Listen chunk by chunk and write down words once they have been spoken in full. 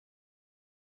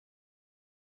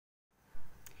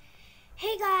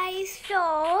Hey guys, so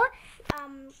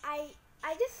I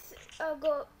just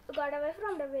got away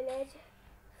from the village.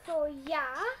 So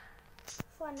yeah,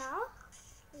 for now,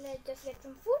 let's just get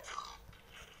some food.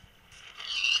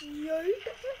 Yoink.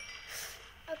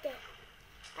 Okay,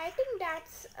 I think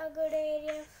that's a good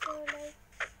area for like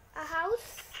a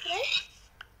house, right?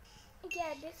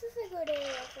 Yeah, this is a good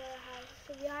area for a house.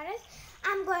 To be honest,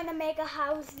 I'm going to make a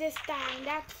house this time.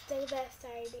 That's the best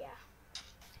idea.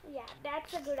 Yeah,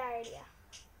 that's a good idea.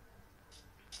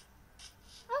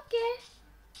 Okay,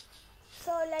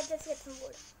 so let's just get some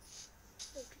wood.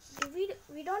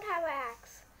 We don't have an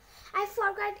axe. I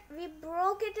forgot we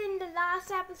broke it in the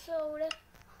last episode.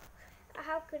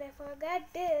 How could I forget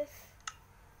this?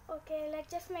 Okay, let's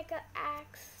just make an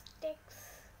axe,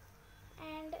 sticks,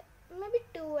 and maybe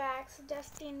two axe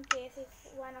just in case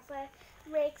if one of our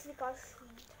breaks because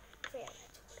we failed.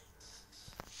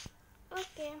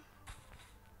 Okay.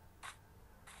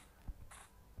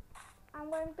 I'm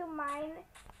going to mine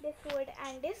this wood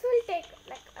and this will take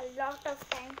like a lot of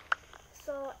time.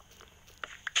 So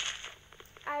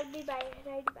I'll be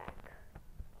right back.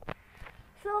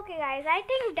 So okay guys, I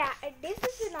think that this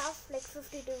is enough, like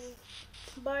 52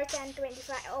 birch and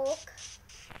 25 oak.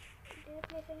 Did I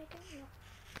place anything?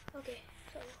 No. Okay,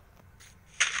 so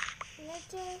let's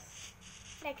just,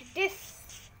 like this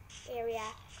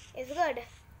area is good.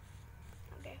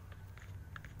 Okay,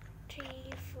 3,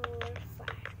 4, 5.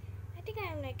 I think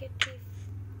I'm like a 3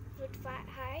 foot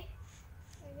high,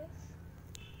 I guess.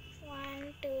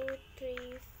 1, 2, 3,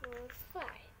 4, 5.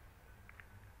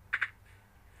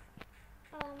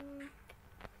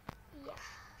 Yeah.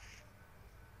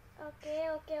 Okay.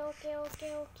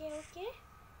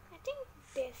 I think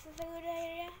this is a good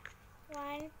area.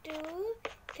 1, 2,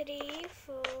 3,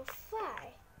 4, 5.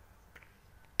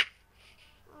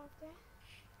 Okay.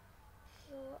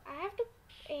 So I have to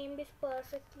aim this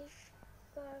perfectly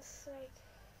because like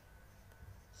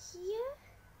here,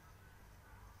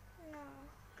 no,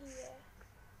 here,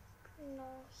 no,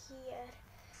 here.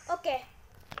 Okay.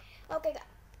 Okay.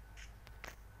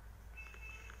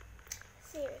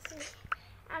 Seriously,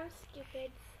 I'm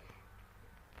stupid.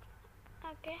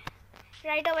 Okay.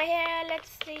 Right over here, let's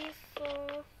see, 4,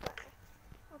 5.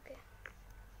 Okay.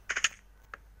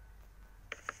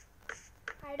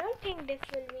 I don't think this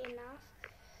will be enough.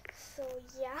 So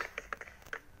yeah,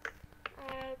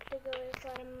 I have to go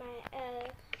for my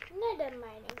nether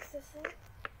mining system.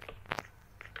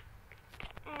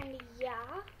 And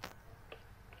yeah,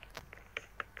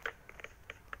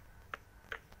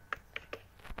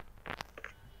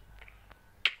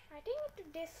 I think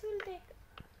this will take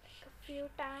a few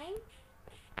times.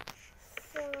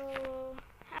 So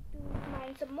I have to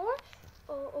mine some more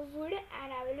wood and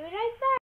I will be right back.